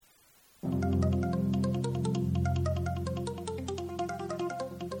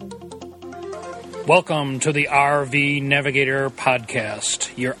Welcome to the RV Navigator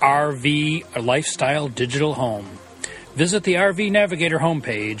Podcast, your RV lifestyle digital home. Visit the RV Navigator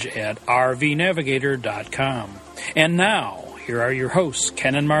homepage at rvnavigator.com. And now, here are your hosts,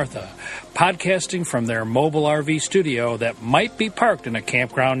 Ken and Martha, podcasting from their mobile RV studio that might be parked in a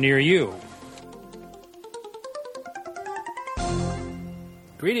campground near you.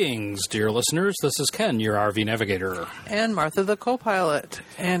 Greetings, dear listeners. This is Ken, your RV Navigator. And Martha, the co-pilot.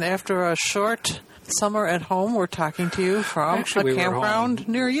 And after a short summer at home, we're talking to you from a campground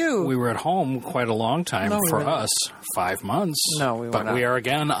near you. We were at home quite a long time for us, 5 months. No, we were not. But we are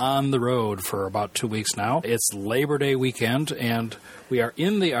again on the road for about 2 weeks now. It's Labor Day weekend, and we are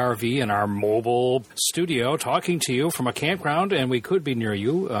in the RV in our mobile studio talking to you from a campground, and we could be near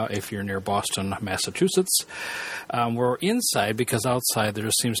you if you're near Boston, Massachusetts. We're inside because outside there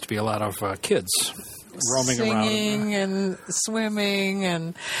just seems to be a lot of kids roaming around. Singing and swimming,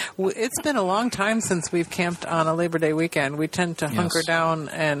 and it's been a long time since we've camped on a Labor Day weekend. We tend to hunker down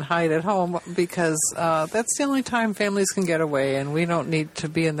and hide at home because that's the only time families can get away, and we don't need to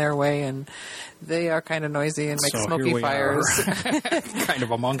be in their way, and they are kind of noisy and make smoky fires. Kind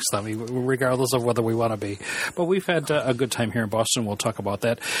of amongst them, regardless of whether we want to be. But we've had a good time here in Boston. We'll talk about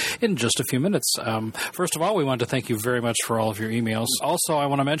that in just a few minutes. First of all, we want to thank you very much for all of your emails. Also, I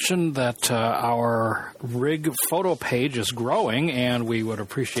want to mention that our rig photo page is growing, and we would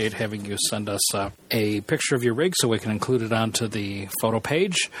appreciate having you send us a picture of your rig so we can include it onto the photo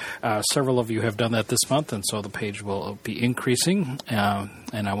page. Several of you have done that this month, and so the page will be increasing.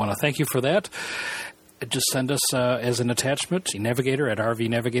 And I want to thank you for that. Just send us as an attachment, navigator at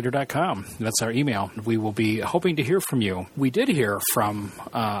rvnavigator.com. That's our email. We will be hoping to hear from you. We did hear from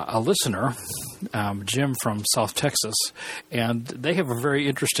a listener, Jim from South Texas, and they have a very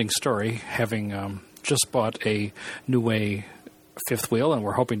interesting story, having just bought a New Way fifth wheel, and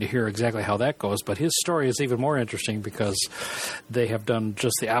we're hoping to hear exactly how that goes. But his story is even more interesting because they have done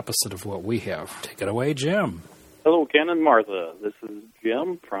just the opposite of what we have. Take it away, Jim. Hello, Ken and Martha. This is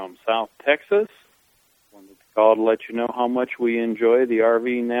Jim from South Texas. Wanted to call to let you know how much we enjoy the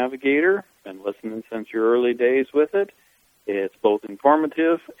RV Navigator. Been listening since your early days with it. It's both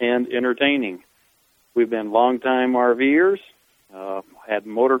informative and entertaining. We've been longtime RVers, had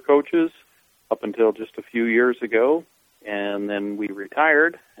motor coaches up until just a few years ago, and then we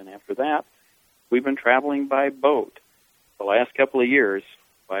retired, and after that, we've been traveling by boat the last couple of years.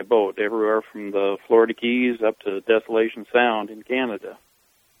 By boat, everywhere from the Florida Keys up to Desolation Sound in Canada.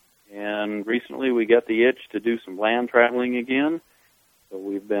 And recently we got the itch to do some land traveling again. So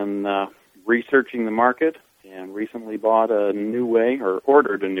we've been researching the market and recently bought a New Way, or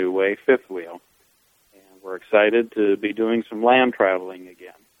ordered a New Way fifth wheel. And we're excited to be doing some land traveling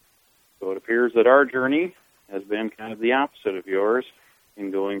again. So it appears that our journey has been kind of the opposite of yours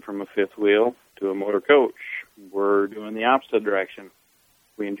in going from a fifth wheel to a motor coach. We're doing the opposite direction.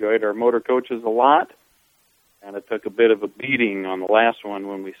 We enjoyed our motor coaches a lot, and it took a bit of a beating on the last one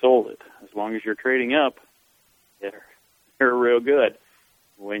when we sold it. As long as you're trading up, they're real good.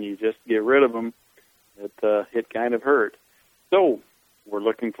 When you just get rid of them, it kind of hurt. So we're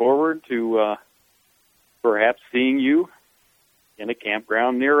looking forward to perhaps seeing you in a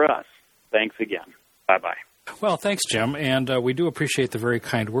campground near us. Thanks again. Bye-bye. Well, thanks, Jim, and we do appreciate the very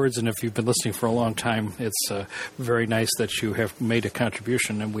kind words, and if you've been listening for a long time, it's very nice that you have made a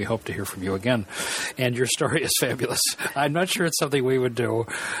contribution, and we hope to hear from you again. And your story is fabulous. I'm not sure it's something we would do,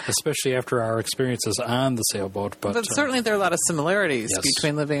 especially after our experiences on the sailboat. But certainly there are a lot of similarities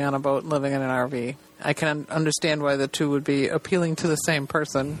between living on a boat and living in an RV. I can understand why the two would be appealing to the same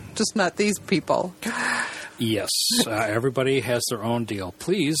person, just not these people. Yes, everybody has their own deal.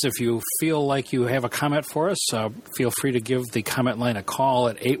 Please, if you feel like you have a comment for us, feel free to give the comment line a call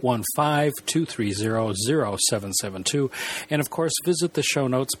at 815-230-0772. And, of course, visit the show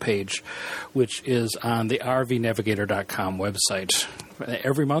notes page, which is on the rvnavigator.com website.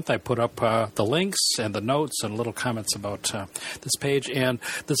 Every month I put up the links and the notes and little comments about this page. And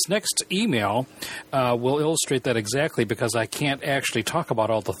this next email will illustrate that exactly, because I can't actually talk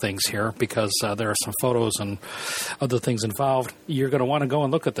about all the things here because there are some photos and other things involved. You're going to want to go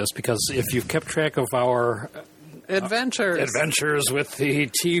and look at this, because if you've kept track of our adventures with the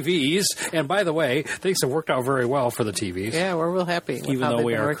TVs. And by the way, things have worked out very well for the TVs. Yeah, we're real happy with even how though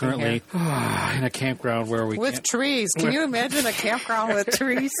we are working currently in a campground where we with trees. Can you imagine a campground with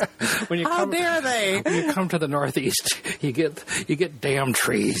trees? How dare they? When you come to the Northeast, you get damn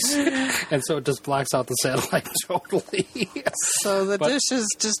trees, and so it just blocks out the satellite totally. So the dish is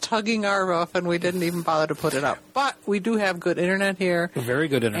just hugging our roof, and we didn't even bother to put it up. But we do have good internet here. Very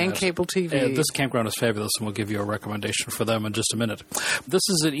good internet and cable TV. This campground is fabulous, and we'll give you a recommendation for them in just a minute. This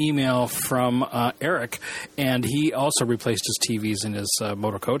is an email from Eric, and he also replaced his TVs in his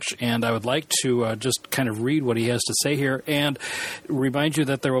motor coach. And I would like to just kind of read what he has to say here and remind you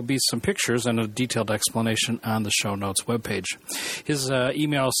that there will be some pictures and a detailed explanation on the show notes webpage. His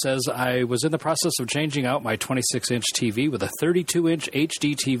email says, I was in the process of changing out my 26-inch TV with a 32-inch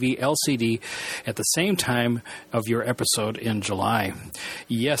HD TV LCD at the same time of your episode in July.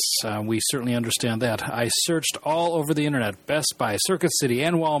 Yes, we certainly understand that. I searched all over the internet, Best Buy, Circuit City,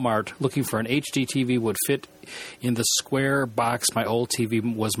 and Walmart, looking for an HD TV would fit in the square box my old TV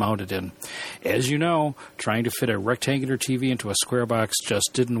was mounted in. As you know, trying to fit a rectangular TV into a square box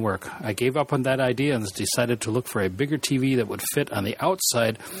just didn't work. I gave up on that idea and decided to look for a bigger TV that would fit on the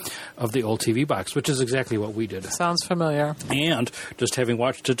outside of the old TV box, which is exactly what we did. Sounds familiar. And just having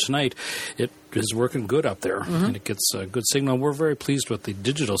watched it tonight, it is working good up there, and it gets a good signal. We're very pleased with the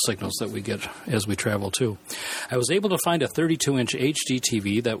digital signals that we get as we travel, too. I was able to find a 32-inch HD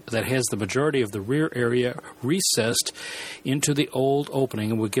TV that has the majority of the rear area recessed into the old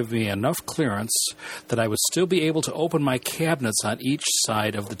opening and would give me enough clearance that I would still be able to open my cabinets on each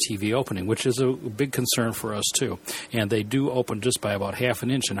side of the TV opening, which is a big concern for us, too. And they do open just by about half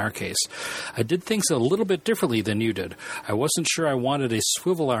an inch in our case. I did things a little bit differently than you did. I wasn't sure I wanted a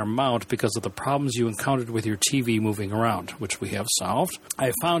swivel arm mount because of the problems you encountered with your TV moving around, which we have solved.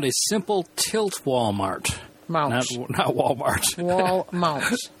 I found a simple tilt wall mount. Mount. Not Walmart. Wall mount.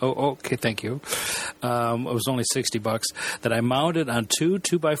 Oh, okay, thank you. It was only $60 that I mounted on two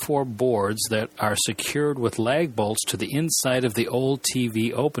 2x4 boards that are secured with lag bolts to the inside of the old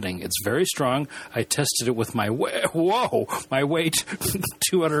TV opening. It's very strong. I tested it with my weight,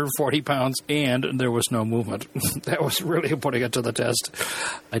 240 pounds, and there was no movement. That was really putting it to the test.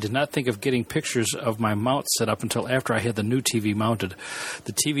 I did not think of getting pictures of my mount set up until after I had the new TV mounted.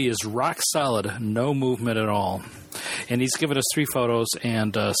 The TV is rock solid, no movement at all. And he's given us 3 photos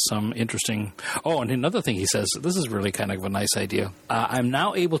and some interesting... Oh, and another thing he says, this is really kind of a nice idea. I'm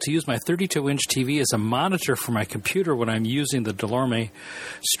now able to use my 32-inch TV as a monitor for my computer when I'm using the Delorme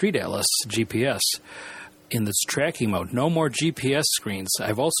Street Atlas GPS in this tracking mode. No more GPS screens.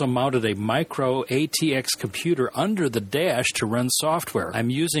 I've also mounted a micro ATX computer under the dash to run software. I'm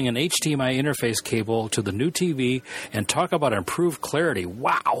using an HDMI interface cable to the new TV, and talk about improved clarity.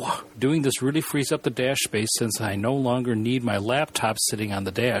 Wow! Doing this really frees up the dash space since I no longer need my laptop sitting on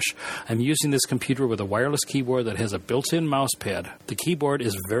the dash. I'm using this computer with a wireless keyboard that has a built-in mouse pad. The keyboard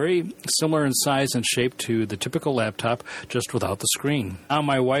is very similar in size and shape to the typical laptop, just without the screen. Now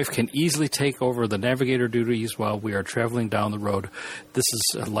my wife can easily take over the navigator duties while we are traveling down the road.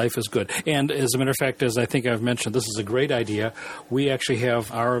 Life is good. And as a matter of fact, as I think I've mentioned, this is a great idea. We actually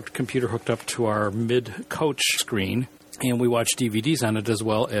have our computer hooked up to our mid-coach screen, and we watch DVDs on it as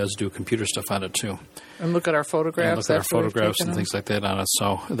well as do computer stuff on it, too. And look at our photographs. And things like that on it.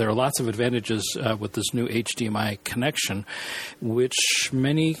 So there are lots of advantages with this new HDMI connection, which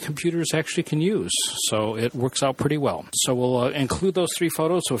many computers actually can use. So it works out pretty well. So we'll include those 3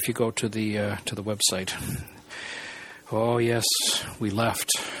 photos. So if you go to the website. Oh, yes, we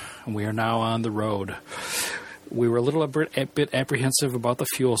left. We are now on the road. We were a bit apprehensive about the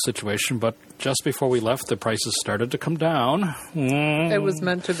fuel situation, but just before we left, the prices started to come down. It was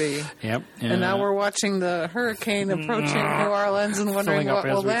meant to be. Yep. And now we're watching the hurricane approaching New Orleans and wondering what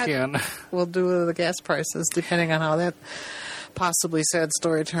will do to the gas prices, depending on how that possibly sad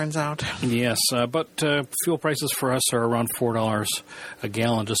story turns out. Yes, but fuel prices for us are around $4 a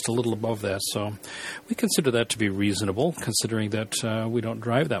gallon, just a little above that. So we consider that to be reasonable, considering that we don't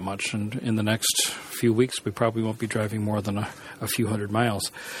drive that much. And in the next few weeks, we probably won't be driving more than a few hundred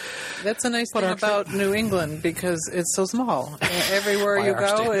miles. That's a nice thing about New England, because it's so small. Everywhere you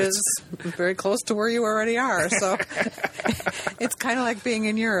go is very close to where you already are. So it's kind of like being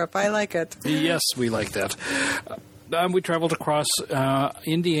in Europe. I like it. Yes, we like that. We traveled across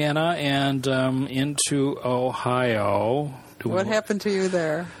Indiana and into Ohio. What happened to you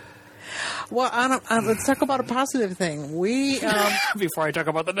there? Well, let's talk about a positive thing. Before I talk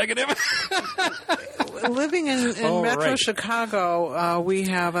about the negative. Living in Metro Chicago, we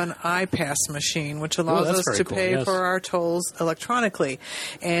have an iPass machine, which allows us to pay for our tolls electronically.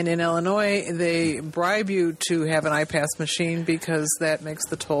 And in Illinois, they bribe you to have an iPass machine because that makes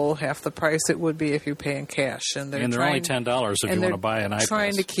the toll half the price it would be if you pay in cash. And they're only $10 if you want to buy an iPass.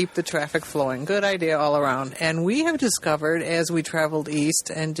 Trying to keep the traffic flowing. Good idea all around. And we have discovered, as we traveled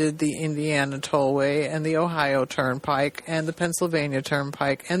east and did the Indiana Tollway and the Ohio Turnpike and the Pennsylvania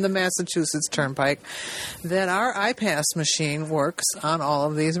Turnpike and the Massachusetts Turnpike, that our iPass machine works on all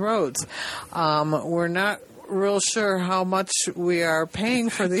of these roads. We're not real sure how much we are paying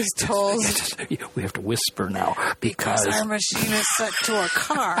for these tolls. We have to whisper now because our machine is set to a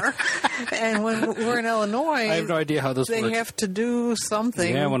car. And when we're in Illinois, I have no idea how this works. They have to do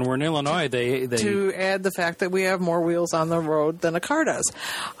something. Yeah, when we're in Illinois, they to add the fact that we have more wheels on the road than a car does.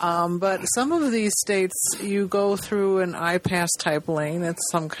 But some of these states, you go through an I-pass type lane.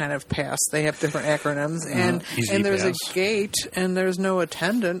 It's some kind of pass. They have different acronyms. And there's a gate, and there's no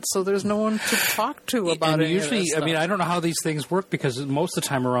attendant, so there's no one to talk to about it. And usually, I mean, I don't know how these things work because most of the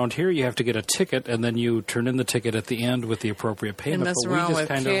time around here, you have to get a ticket, and then you turn in the ticket at the end with the appropriate payment. And mess around with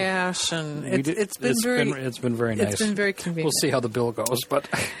cash, and it's been very nice. It's been very convenient. We'll see how the bill goes,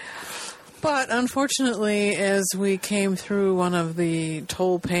 but unfortunately, as we came through one of the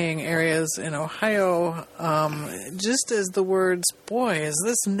toll-paying areas in Ohio, just as the words, boy, is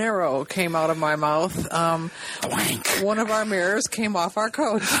this narrow, came out of my mouth, one of our mirrors came off our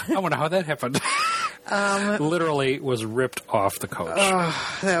coach. I wonder how that happened. Literally was ripped off the coach.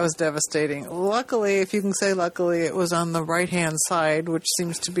 Oh, that was devastating. Luckily, if you can say luckily, it was on the right-hand side, which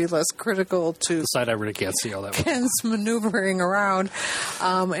seems to be less critical to the side I really can't see all that well. Ken's maneuvering around.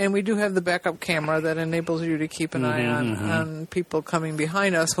 And we do have the backup camera that enables you to keep an eye on people coming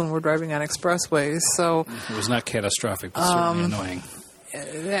behind us when we're driving on expressways. So it was not catastrophic, but certainly annoying.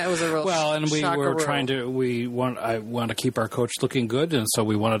 That was a real and we were trying to. I want to keep our coach looking good, and so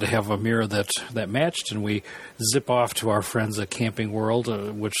we wanted to have a mirror that matched. And we zip off to our friends at Camping World,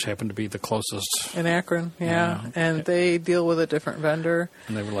 which happened to be the closest in Akron. Yeah, and they deal with a different vendor.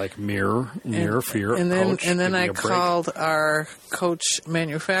 And they were like mirror for your coach. And then I called our coach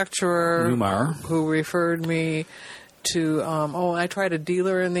manufacturer, Newmar, who referred me to I tried a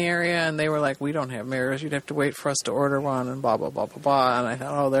dealer in the area, and they were like, we don't have mirrors, you'd have to wait for us to order one, and blah blah blah blah blah. And I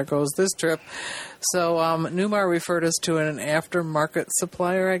thought, there goes this trip. So Newmar referred us to an aftermarket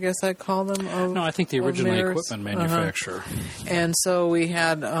supplier, I guess I'd call them. No, I think the original equipment manufacturer. And so we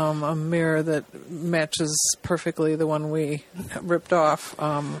had a mirror that matches perfectly the one we ripped off.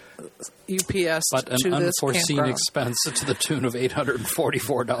 UPS, but an unforeseen expense to the tune of $844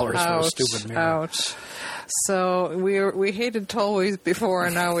 for a stupid mirror. Ouch. So we hated tollways before,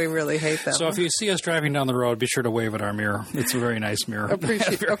 and now we really hate them. So if you see us driving down the road, be sure to wave at our mirror. It's a very nice mirror.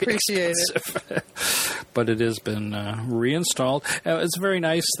 Appreciate it. But it has been reinstalled. It's very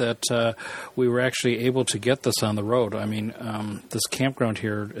nice that we were actually able to get this on the road. I mean, this campground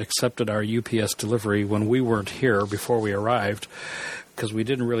here accepted our UPS delivery when we weren't here before we arrived, because we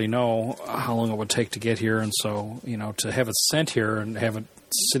didn't really know how long it would take to get here. And so, to have it sent here and have it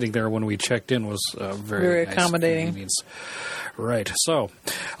sitting there when we checked in was very nice accommodating. Right. So,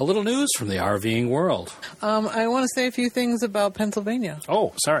 a little news from the RVing world. I want to say a few things about Pennsylvania.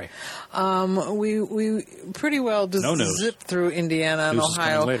 Oh, sorry. We pretty well just zipped through Indiana and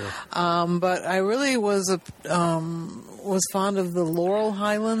Ohio. Later. But I really was fond of the Laurel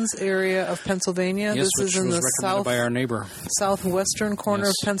Highlands area of Pennsylvania. Yes, this is in the by our neighbor. Southwestern corner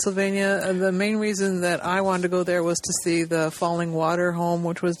of Pennsylvania. And the main reason that I wanted to go there was to see the Falling Water home,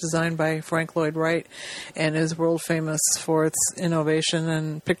 which was designed by Frank Lloyd Wright and is world famous for its innovation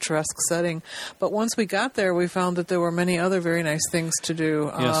and picturesque setting. But once we got there, we found that there were many other very nice things to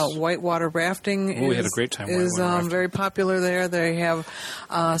do. Yes. Whitewater rafting we had a great time. Is very popular there. They have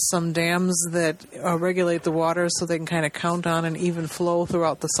some dams that regulate the water so they can kind of count on an even flow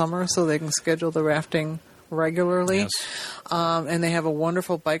throughout the summer, so they can schedule the rafting regularly. Yes. And they have a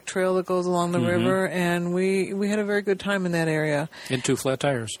wonderful bike trail that goes along the river, and we had a very good time in that area. And 2 flat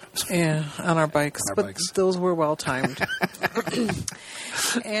tires. Yeah, on our bikes. Those were well timed.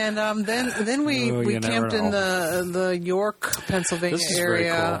 And then we camped in the York, Pennsylvania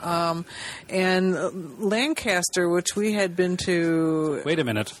area. Cool. And Lancaster, which we had been to. Wait a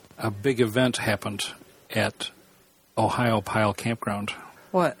minute. A big event happened at Ohio Pile Campground.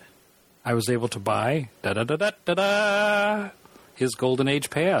 What? I was able to buy his Golden Age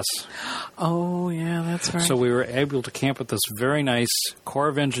Pass. Oh, yeah, that's right. So we were able to camp at this very nice Corps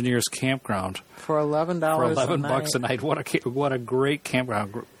of Engineers campground for $11 for $11 a night. What a great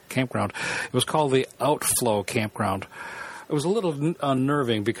campground! It was called the Outflow Campground. It was a little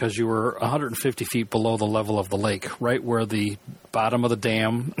unnerving because you were 150 feet below the level of the lake, right where the bottom of the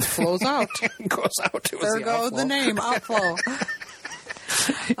dam flows out. goes out. There goes the name, Outflow.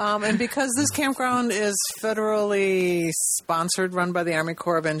 And because this campground is federally sponsored, run by the Army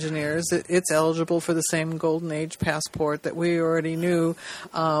Corps of Engineers, it's eligible for the same Golden Age passport that we already knew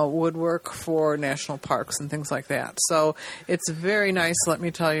would work for national parks and things like that. So it's very nice, let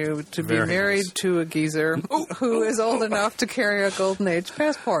me tell you, to be married to a geezer who is old enough to carry a Golden Age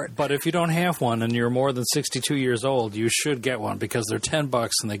passport. But if you don't have one and you're more than 62 years old, you should get one because they're $10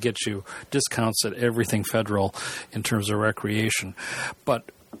 and they get you discounts at everything federal in terms of recreation. But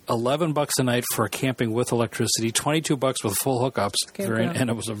 $11 a night for camping with electricity, $22 with full hookups, and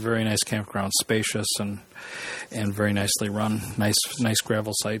it was a very nice campground, spacious and very nicely run, nice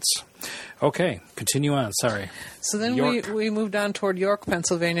gravel sites. Okay, continue on. Sorry. So then we moved on toward York,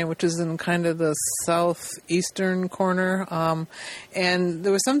 Pennsylvania, which is in kind of the southeastern corner. And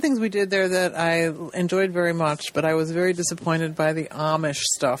there were some things we did there that I enjoyed very much, but I was very disappointed by the Amish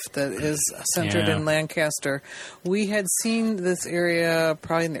stuff that is centered in Lancaster. We had seen this area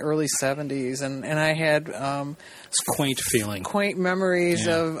probably in the early 70s, and I had quaint feeling, quaint memories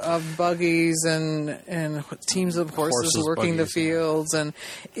of buggies and teams of horses working the fields, and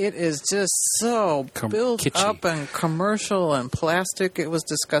it is just so built kitschy up and commercial and plastic. It was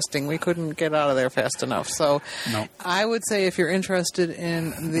disgusting. We couldn't get out of there fast enough. So I would say if you're interested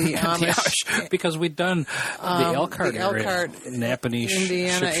in the Amish, because we'd done the Elkhart area, Napanee,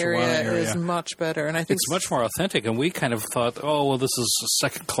 Indiana area is much better, and I think it's much more authentic. And we kind of thought, oh well, this is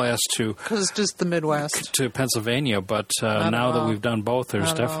second class to because it's just the Midwest to Pennsylvania. But now that we've done both,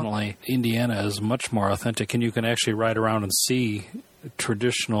 there's definitely Indiana is much more authentic, and you can actually ride around and see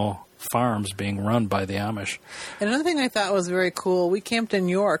traditional farms being run by the Amish. And another thing I thought was very cool, we camped in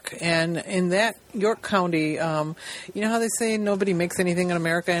York, and in that York County, you know how they say nobody makes anything in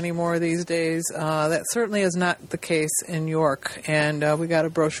America anymore these days? That certainly is not the case in York. And we got a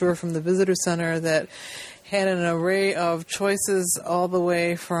brochure from the Visitor Center that had an array of choices all the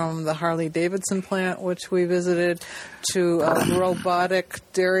way from the Harley-Davidson plant, which we visited, to a robotic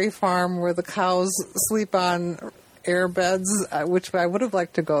dairy farm where the cows sleep on air beds, which I would have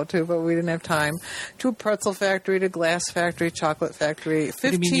liked to go to, but we didn't have time, to a pretzel factory, to glass factory, chocolate factory.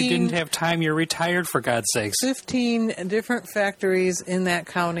 15, what do you mean you didn't have time? You're retired, for God's sakes. 15 different factories in that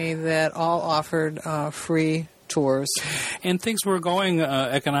county that all offered free tours. And things were going,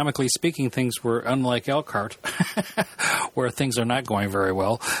 economically speaking, things were unlike Elkhart, where things are not going very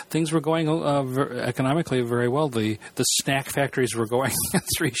well. Things were going economically very well. The snack factories were going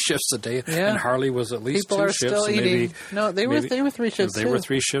 3 shifts a day, and Harley was at least People 2 shifts. Still eating. No, they were 3 shifts. They were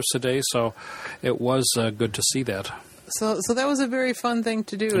 3 shifts a day, so it was good to see that. So that was a very fun thing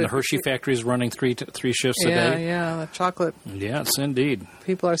to do. And the Hershey factory is running 3 shifts a day. Yeah, the chocolate. Yes, indeed.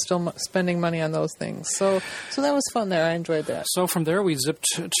 People are still spending money on those things. So that was fun there. I enjoyed that. So from there, we zipped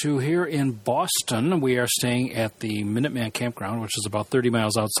to here in Boston. We are staying at the Minuteman Campground, which is about 30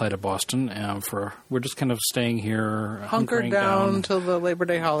 miles outside of Boston. We're just kind of staying here, hunkered down till the Labor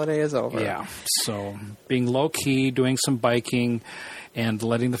Day holiday is over. Yeah. So being low key, doing some biking, and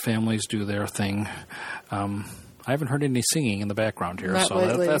letting the families do their thing. I haven't heard any singing in the background here, Not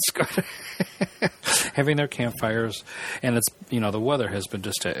lately. That's good. Having their campfires, and it's the weather has been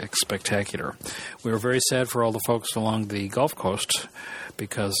just spectacular. We were very sad for all the folks along the Gulf Coast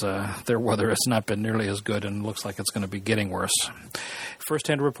because their weather has not been nearly as good, and looks like it's going to be getting worse.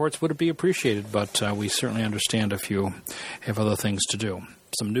 First-hand reports would be appreciated, but we certainly understand if you have other things to do.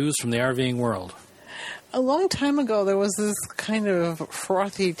 Some news from the RVing world. A long time ago, there was this kind of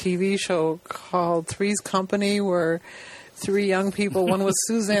frothy TV show called Three's Company, where 3 young people, one was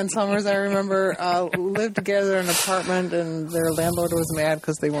Suzanne Summers, I remember, lived together in an apartment, and their landlord was mad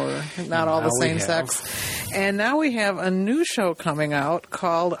because they were not all the same sex. And now we have a new show coming out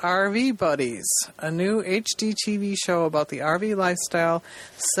called RV Buddies, a new HD TV show about the RV lifestyle,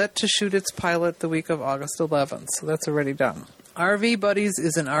 set to shoot its pilot the week of August 11th. So that's already done. RV Buddies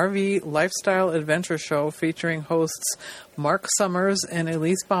is an RV lifestyle adventure show featuring hosts Mark Summers and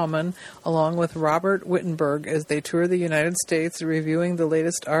Elise Bauman, along with Robert Wittenberg, as they tour the United States reviewing the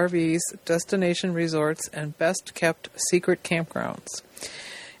latest RVs, destination resorts, and best-kept secret campgrounds.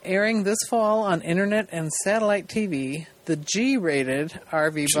 Airing this fall on internet and satellite TV, the G-rated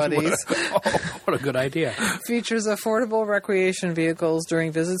RV Buddies what a good idea. features affordable recreation vehicles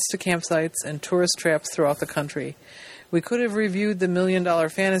during visits to campsites and tourist traps throughout the country. We could have reviewed the $1 Million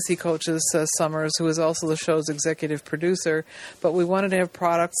Fantasy Coaches, says Summers, who is also the show's executive producer, but we wanted to have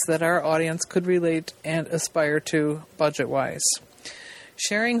products that our audience could relate and aspire to budget-wise.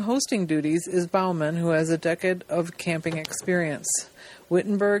 Sharing hosting duties is Bauman, who has a decade of camping experience.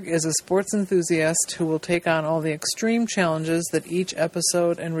 Wittenberg is a sports enthusiast who will take on all the extreme challenges that each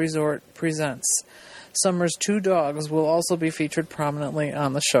episode and resort presents. Summers' 2 dogs will also be featured prominently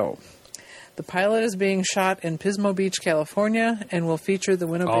on the show. The pilot is being shot in Pismo Beach, California, and will feature the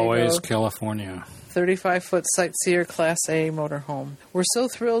Winnebago Always California. 35-foot Sightseer Class A motorhome. We're so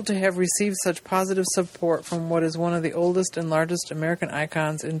thrilled to have received such positive support from what is one of the oldest and largest American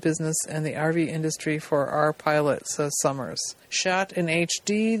icons in business and the RV industry for our pilot, says Summers. Shot in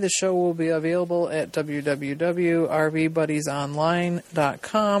HD, the show will be available at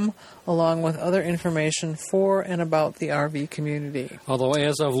www.rvbuddiesonline.com, along with other information for and about the RV community. Although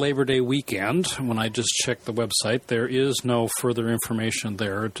as of Labor Day weekend, when I just checked the website, there is no further information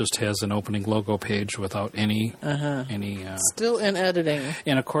there. It just has an opening logo page without any... Still in editing.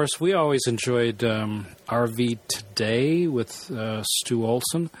 And, of course, we always enjoyed RV Today with Stu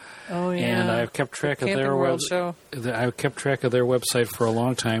Olson. Oh, yeah. And I've kept track of their show. I've kept track of their website for a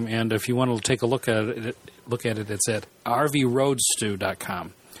long time. And if you want to take a look at it, it's at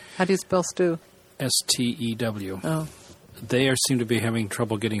rvroadstew.com. How do you spell stew? STEW. Oh. They seem to be having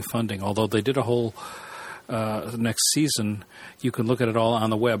trouble getting funding, although they did a whole next season. You can look at it all on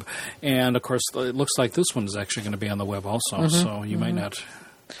the web. And, of course, it looks like this one is actually going to be on the web also, so you might not...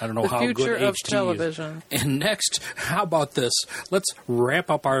 I don't know how good HD is. The future of television. And next, how about this? Let's wrap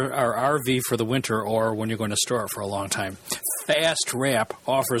up our RV for the winter or when you're going to store it for a long time. Fast Wrap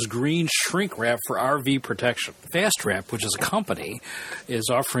offers green shrink wrap for RV protection. Fast Wrap, which is a company, is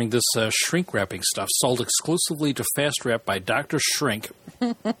offering this shrink wrapping stuff sold exclusively to Fast Wrap by Dr. Shrink.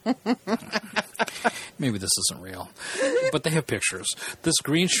 Maybe this isn't real, but they have pictures. This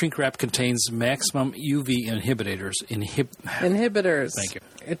green shrink wrap contains maximum UV inhibitors. Inhibitors. Thank you.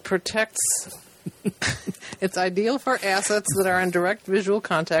 It protects... It's ideal for assets that are in direct visual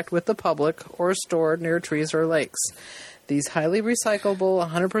contact with the public or stored near trees or lakes. These highly recyclable,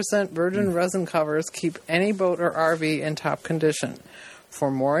 100% virgin resin covers keep any boat or RV in top condition. For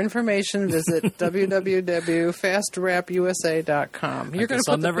more information, visit www.fastwrapusa.com. You're going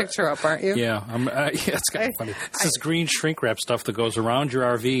to put the picture up, aren't you? Yeah, it's kind of funny. It's this green shrink wrap stuff that goes around your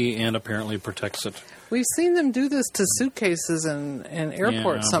RV and apparently protects it. We've seen them do this to suitcases and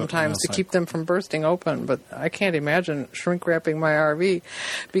airports sometimes to keep them from bursting open, but I can't imagine shrink wrapping my RV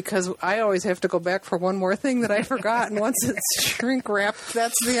because I always have to go back for one more thing that I forgot, and once it's shrink wrapped,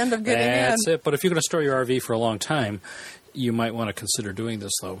 that's the end of getting in. That's it, but if you're going to store your RV for a long time, you might want to consider doing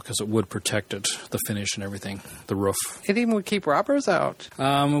this, though, because it would protect it, the finish and everything, the roof. It even would keep robbers out.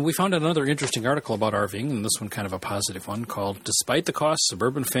 We found another interesting article about RVing, and this one kind of a positive one, called Despite the Cost,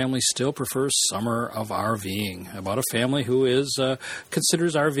 Suburban Families Still Prefer Summer of RVing, about a family who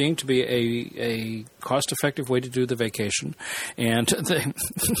considers RVing to be a cost-effective way to do the vacation. And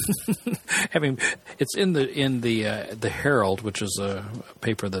it's in the Herald, which is a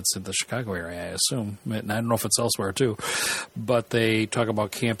paper that's in the Chicago area, I assume, and I don't know if it's elsewhere, too. But they talk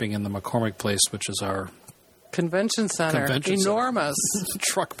about camping in the McCormick Place, which is our convention center. Enormous.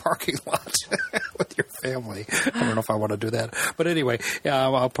 Truck parking lot with your family. I don't know if I want to do that. But anyway,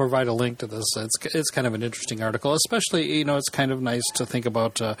 I'll provide a link to this. It's kind of an interesting article, especially, it's kind of nice to think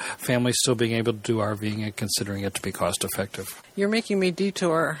about families still being able to do RVing and considering it to be cost effective. You're making me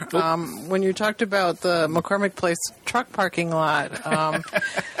detour. When you talked about the McCormick Place truck parking lot,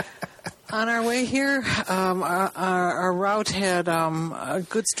 on our way here, our route had a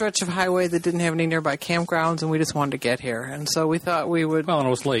good stretch of highway that didn't have any nearby campgrounds, and we just wanted to get here. And so we thought we would and it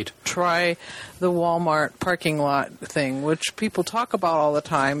was late. Try the Walmart parking lot thing, which people talk about all the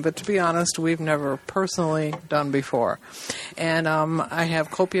time, but to be honest, we've never personally done before. And I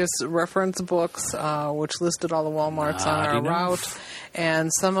have copious reference books which listed all the Walmarts on our route.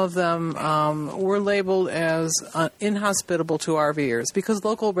 And some of them were labeled as inhospitable to RVers because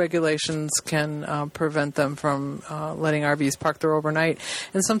local regulations can prevent them from letting RVs park there overnight.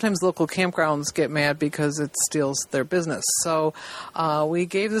 And sometimes local campgrounds get mad because it steals their business. So we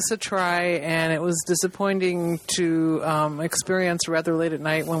gave this a try, and it was disappointing to experience rather late at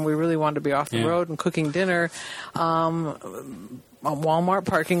night when we really wanted to be off the road and cooking dinner. Walmart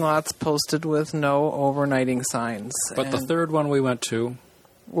parking lots posted with no overnighting signs. But the third one we went to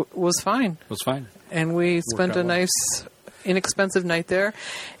was fine. Was fine. And we spent a nice, inexpensive night there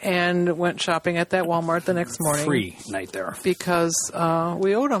and went shopping at that Walmart the next morning. Free night there. Because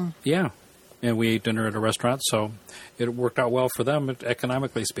we owed them. Yeah. And we ate dinner at a restaurant, so it worked out well for them,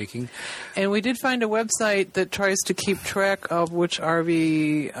 economically speaking. And we did find a website that tries to keep track of which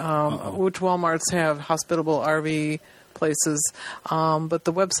which Walmarts have hospitable RV places, but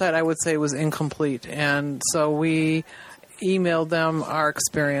the website, I would say, was incomplete, and so we emailed them our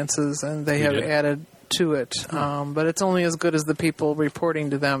experiences, and they have added to it, but it's only as good as the people reporting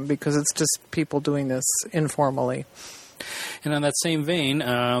to them because it's just people doing this informally. And on that same vein,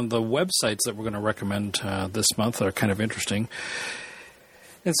 the websites that we're going to recommend this month are kind of interesting.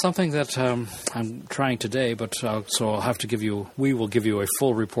 It's something that I'm trying today, but so I'll have to we will give you a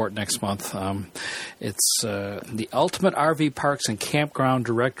full report next month. It's the Ultimate RV Parks and Campground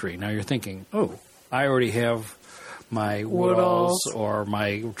Directory. Now you're thinking, oh, I already have my Woodalls or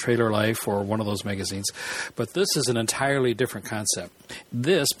my Trailer Life or one of those magazines. But this is an entirely different concept.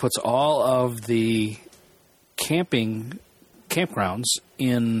 This puts all of the campgrounds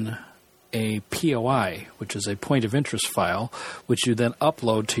in a POI, which is a point of interest file, which you then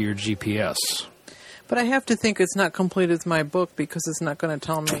upload to your GPS. But I have to think it's not complete as my book because it's not going to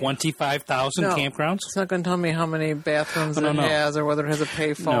tell me 25,000 campgrounds. It's not going to tell me how many bathrooms it has or whether it has a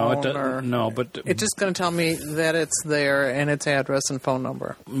payphone. But it's just going to tell me that it's there and its address and phone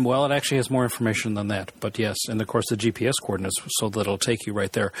number. Well, it actually has more information than that. But yes, and of course the GPS coordinates, so that it'll take you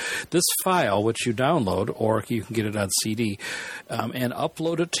right there. This file, which you download, or you can get it on CD, and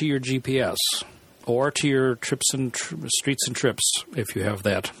upload it to your GPS. Or to your trips and streets and trips, if you have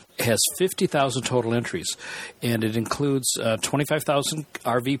that. It has 50,000 total entries, and it includes 25,000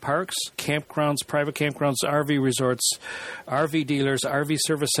 RV parks, campgrounds, private campgrounds, RV resorts, RV dealers, RV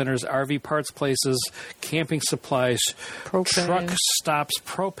service centers, RV parts places, camping supplies, propane, truck stops,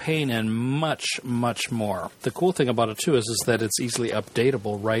 propane, and much, much more. The cool thing about it, too, is that it's easily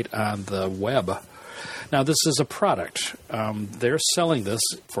updatable right on the web. Now, this is a product. They're selling this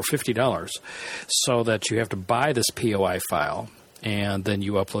for $50 so that you have to buy this POI file, and then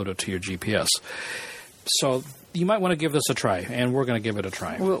you upload it to your GPS. So you might want to give this a try, and we're going to give it a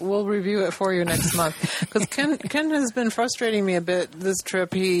try. We'll review it for you next month. Because Ken has been frustrating me a bit this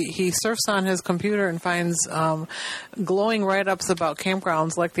trip. He surfs on his computer and finds glowing write-ups about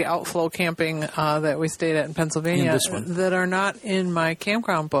campgrounds like the Outflow Camping that we stayed at in Pennsylvania that are not in my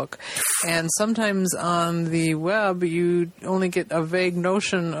campground book. And sometimes on the web, you only get a vague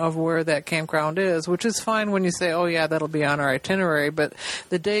notion of where that campground is, which is fine when you say, oh, yeah, that'll be on our itinerary. But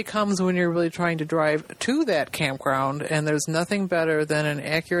the day comes when you're really trying to drive to that campground, and there's nothing better than an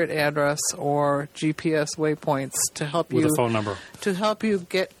accurate address or GPS waypoints to help with a phone number to help you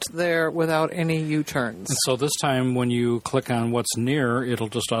get there without any U-turns. And so this time, when you click on what's near, it'll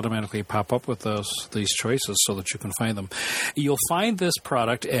just automatically pop up with these choices so that you can find them. You'll find this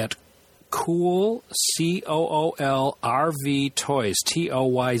product at Cool COOL RV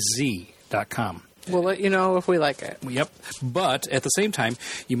Toys.com. We'll let you know if we like it. Yep. But at the same time,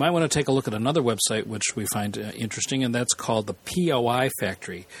 you might want to take a look at another website which we find interesting, and that's called the POI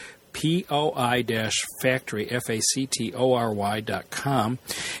Factory. POI-Factory, FACTORY.com.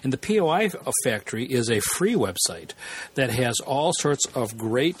 And the POI Factory is a free website that has all sorts of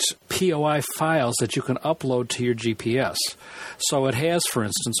great POI files that you can upload to your GPS. So it has, for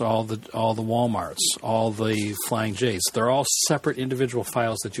instance, all the Walmarts, all the Flying J's. They're all separate individual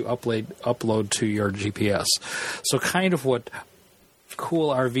files that you upload to your GPS. So kind of what Cool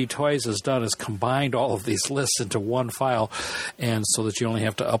RV Toys has done is combined all of these lists into one file, and so that you only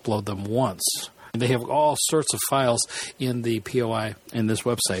have to upload them once. And they have all sorts of files in the POI in this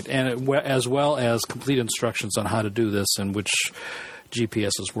website, and as well as complete instructions on how to do this and which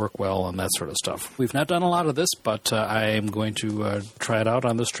GPSs work well and that sort of stuff. We've not done a lot of this, but I am going to try it out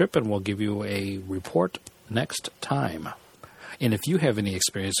on this trip, and we'll give you a report next time. And if you have any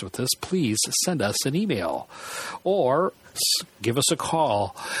experience with this, please send us an email or give us a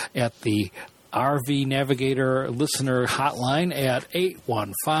call at the RV Navigator listener hotline at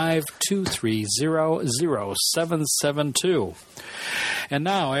 815-230-0772. And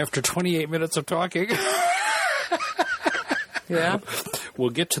now, after 28 minutes of talking, yeah, we'll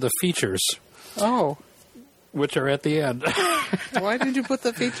get to the features. Oh. Which are at the end. Why did you put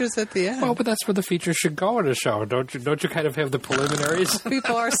the features at the end? Well, but that's where the features should go in a show. Don't you kind of have the preliminaries?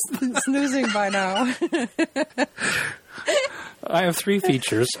 People are snoozing by now. I have 3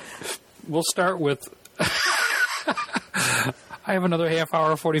 features. We'll start with... I have another half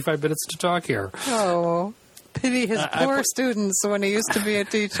hour, 45 minutes to talk here. Oh, pity his poor students when he used to be a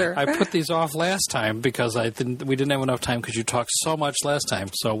teacher. I put these off last time because we didn't have enough time because you talked so much last time.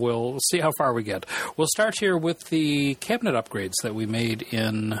 So we'll see how far we get. We'll start here with the cabinet upgrades that we made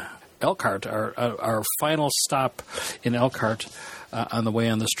in Elkhart, our final stop in Elkhart. On the way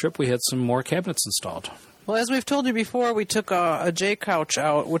on this trip, we had some more cabinets installed. Well, as we've told you before, we took a J couch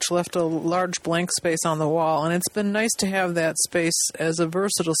out, which left a large blank space on the wall, and it's been nice to have that space as a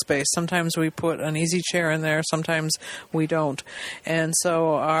versatile space. Sometimes we put an easy chair in there, sometimes we don't. And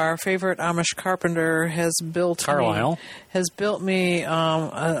so our favorite Amish carpenter has built me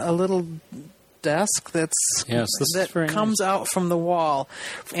a little desk that comes out from the wall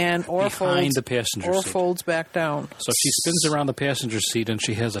and or behind the passenger seat. Folds back down. So she spins around the passenger seat, and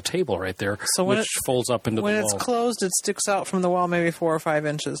she has a table right there, which folds up into the wall. When it's closed, it sticks out from the wall maybe 4 or 5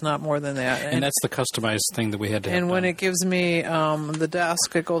 inches, not more than that. And that's the customized thing that we had to have. And when it gives me the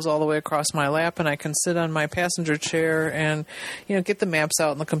desk, it goes all the way across my lap, and I can sit on my passenger chair and get the maps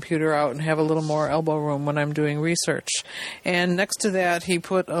out and the computer out and have a little more elbow room when I'm doing research. And next to that, he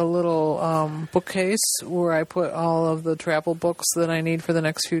put a little bookcase where I put all of the travel books that I need for the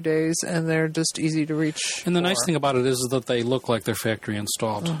next few days, and they're just easy to reach. And the nice thing about it is that they look like they're factory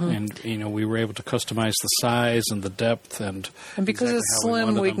installed, and we were able to customize the size and the depth, and because exactly it's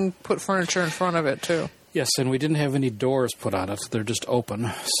slim, we can put furniture in front of it too. Yes, and we didn't have any doors put on it. They're just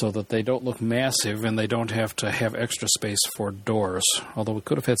open so that they don't look massive and they don't have to have extra space for doors. Although we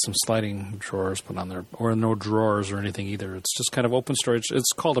could have had some sliding drawers put on there, or no drawers or anything either. It's just kind of open storage.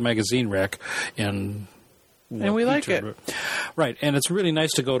 It's called a magazine rack, and we like it. Right, and it's really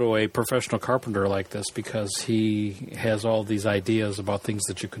nice to go to a professional carpenter like this because he has all these ideas about things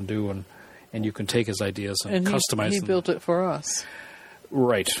that you can do, and you can take his ideas and customize them. He built it for us.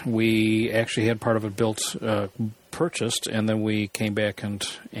 Right. We actually had part of it purchased, and then we came back and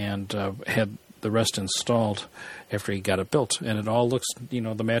had the rest installed after he got it built. And it all looks,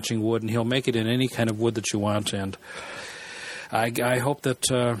 the matching wood, and he'll make it in any kind of wood that you want. And I hope that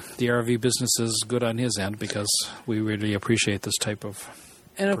the RV business is good on his end because we really appreciate this type of.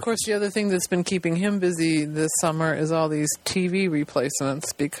 And, of course, the other thing that's been keeping him busy this summer is all these TV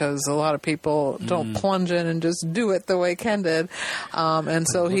replacements because a lot of people don't plunge in and just do it the way Ken did. And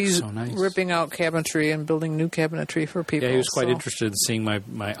so he's ripping out cabinetry and building new cabinetry for people. Yeah, he was quite interested in seeing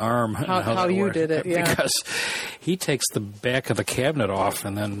my arm and how you did it, yeah. Because he takes the back of the cabinet off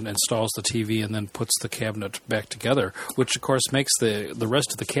and then installs the TV and then puts the cabinet back together, which, of course, makes the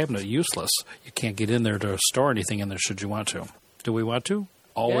rest of the cabinet useless. You can't get in there to store anything in there should you want to. Do we want to?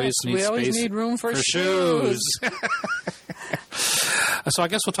 Always need room for shoes. So I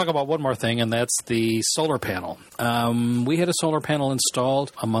guess we'll talk about one more thing, and that's the solar panel. We had a solar panel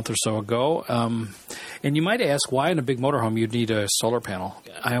installed a month or so ago. And you might ask why in a big motorhome you'd need a solar panel.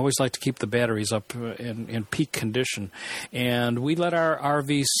 I always like to keep the batteries up in peak condition. And we let our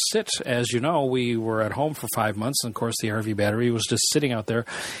RV sit. As you know, we were at home for 5 months. And, of course, the RV battery was just sitting out there.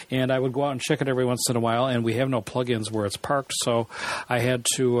 And I would go out and check it every once in a while. And we have no plug-ins where it's parked. So I had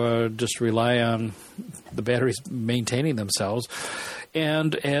to just rely on the batteries maintaining themselves.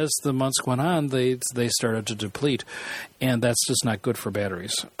 And as the months went on, they started to deplete, and that's just not good for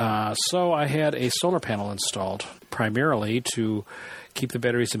batteries. So I had a solar panel installed primarily to keep the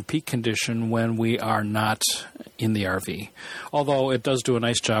batteries in peak condition when we are not in the RV. Although it does do a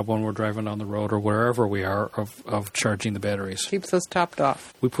nice job when we're driving down the road or wherever we are of charging the batteries. Keeps us topped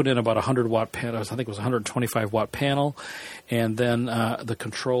off. We put in about a 100-watt panel. I think it was a 125-watt panel, and then the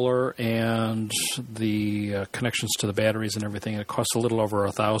controller and the connections to the batteries and everything. It costs a little over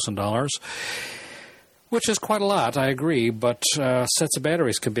 $1,000. Which is quite a lot, I agree, but sets of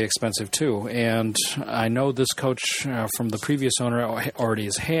batteries can be expensive too. And I know this coach from the previous owner already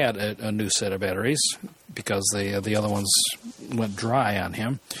has had a new set of batteries because the other ones went dry on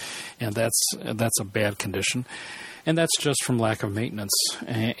him, and that's a bad condition. And that's just from lack of maintenance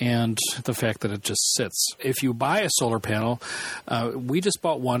and the fact that it just sits. If you buy a solar panel, we just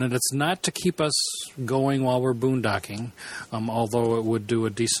bought one, and it's not to keep us going while we're boondocking, although it would do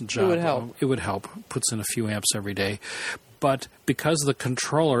a decent job. It would help. Puts in a few amps every day. But because the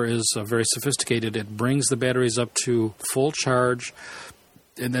controller is very sophisticated, it brings the batteries up to full charge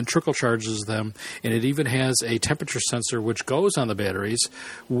and then trickle charges them. And it even has a temperature sensor which goes on the batteries,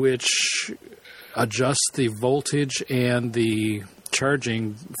 which adjusts the voltage and the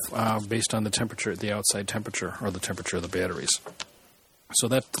charging based on the temperature, the outside temperature, or the temperature of the batteries. So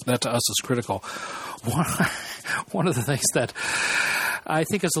that to us is critical. One of the things that I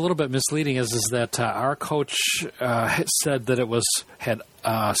think is a little bit misleading is that our coach said that it had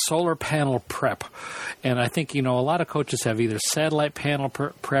solar panel prep. And I think, a lot of coaches have either satellite panel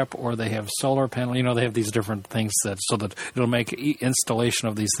prep or they have solar panel. They have these different things so that it'll make installation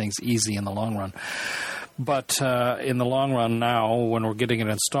of these things easy in the long run. But in the long run now, when we're getting it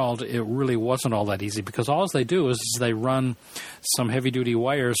installed, it really wasn't all that easy because all they do is they run some heavy-duty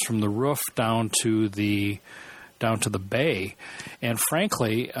wires from the roof down to the bay, and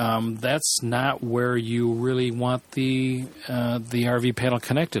frankly, that's not where you really want the RV panel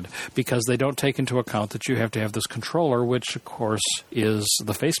connected because they don't take into account that you have to have this controller, which of course is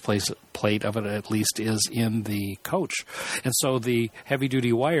the faceplate of it, at least, is in the coach, and so the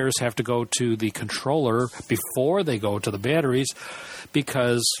heavy-duty wires have to go to the controller before they go to the batteries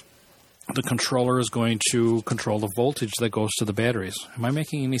because the controller is going to control the voltage that goes to the batteries. Am I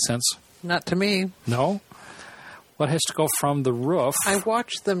making any sense? Not to me. No? What has to go from the roof? I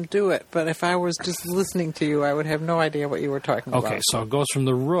watched them do it, but if I was just listening to you, I would have no idea what you were talking about. Okay, so it goes from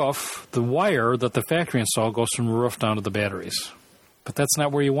the roof. The wire that the factory installed goes from the roof down to the batteries. But that's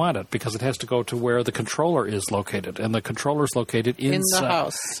not where you want it, because it has to go to where the controller is located. And the controller is located inside, in the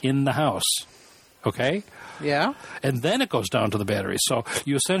house. In the house. Okay? Yeah. And then it goes down to the batteries. So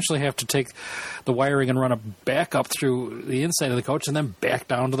you essentially have to take the wiring and run it back up through the inside of the coach and then back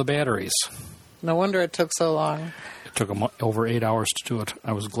down to the batteries. No wonder it took so long. It took over 8 hours to do it.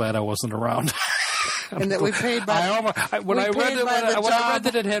 I was glad I wasn't around. And that we paid by when I read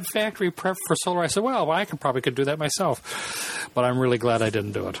that it had factory prep for solar, I said, well, I probably could do that myself. But I'm really glad I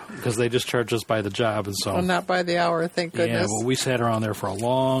didn't do it, because they just charge us by the job. And so, well, not by the hour, thank goodness. Yeah, well, we sat around there for a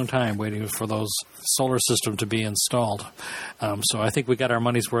long time waiting for those solar system to be installed. So I think we got our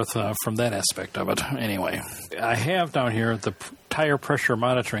money's worth from that aspect of it. Anyway, I have down here the tire pressure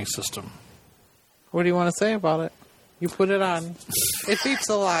monitoring system. What do you want to say about it? You put it on. It beeps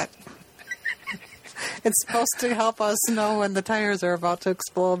a lot. It's supposed to help us know when the tires are about to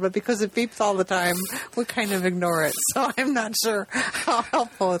explode, but because it beeps all the time, we kind of ignore it. So I'm not sure how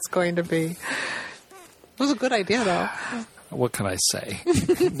helpful it's going to be. It was a good idea, though. What can I say?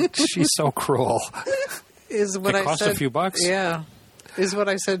 She's so cruel. Is what it cost a few bucks? Yeah. Is what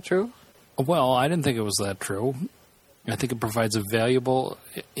I said true? Well, I didn't think it was that true. I think it provides a valuable,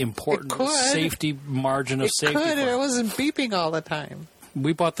 important safety margin of safety. It could. It wasn't beeping all the time.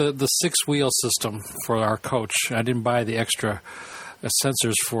 We bought the 6-wheel system for our coach. I didn't buy the extra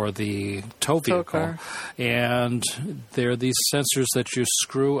sensors for the tow vehicle. And they're these sensors that you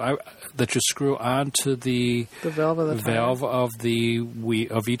screw onto the valve of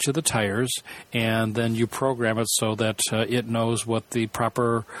each of the tires, and then you program it so that it knows what the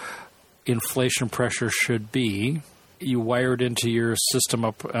proper inflation pressure should be. You wire it into your system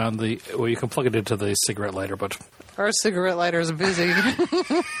up on the... Well, you can plug it into the cigarette lighter, but... Our cigarette lighter is busy.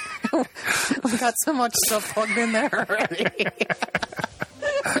 We've got so much stuff plugged in there already.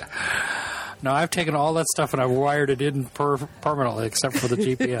 No, I've taken all that stuff and I've wired it in permanently, except for the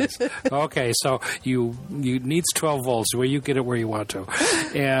GPS. Okay, so you needs 12 volts, where you get it where you want to.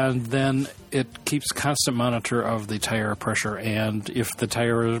 And then it keeps constant monitor of the tire pressure, and if the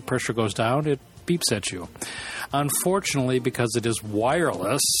tire pressure goes down, it beeps at you. Unfortunately, because it is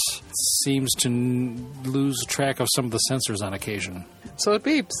wireless, it seems to lose track of some of the sensors on occasion. So it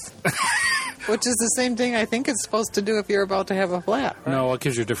beeps. Which is the same thing I think it's supposed to do if you're about to have a flat. Right? No, it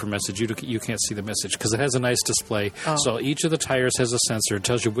gives you a different message. You can't see the message because it has a nice display. Oh. So each of the tires has a sensor. It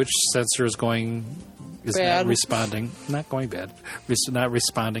tells you which sensor is not responding. Not going bad. Not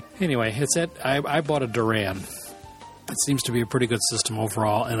responding. Anyway, I bought a Duran. It seems to be a pretty good system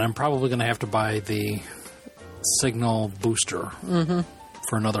overall, and I'm probably going to have to buy the Signal Booster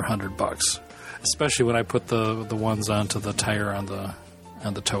for another $100, especially when I put the ones onto the tire on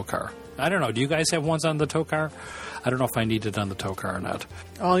the tow car. I don't know. Do you guys have ones on the tow car? I don't know if I need it on the tow car or not.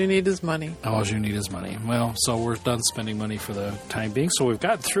 All you need is money. All you need is money. Well, so we're done spending money for the time being. So we've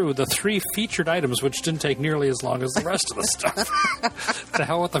got through the 3 featured items, which didn't take nearly as long as the rest of the stuff. To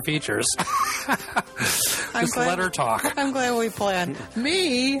hell with the features. Just let her talk. I'm glad we planned.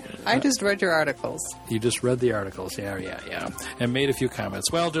 Me, I just read your articles. You just read the articles. Yeah. And made a few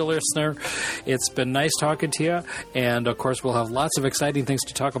comments. Well, dear listener, it's been nice talking to you. And, of course, we'll have lots of exciting things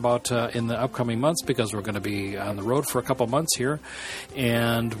to talk about in the upcoming months, because we're going to be on the road for a couple months here.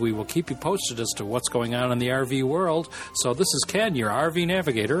 And we will keep you posted as to what's going on in the RV world. So this is Ken, your RV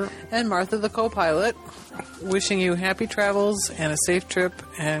navigator. And Martha, the co-pilot, wishing you happy travels and a safe trip.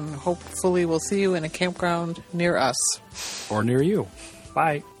 And hopefully we'll see you in a campground near us. Or near you.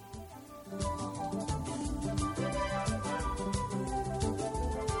 Bye.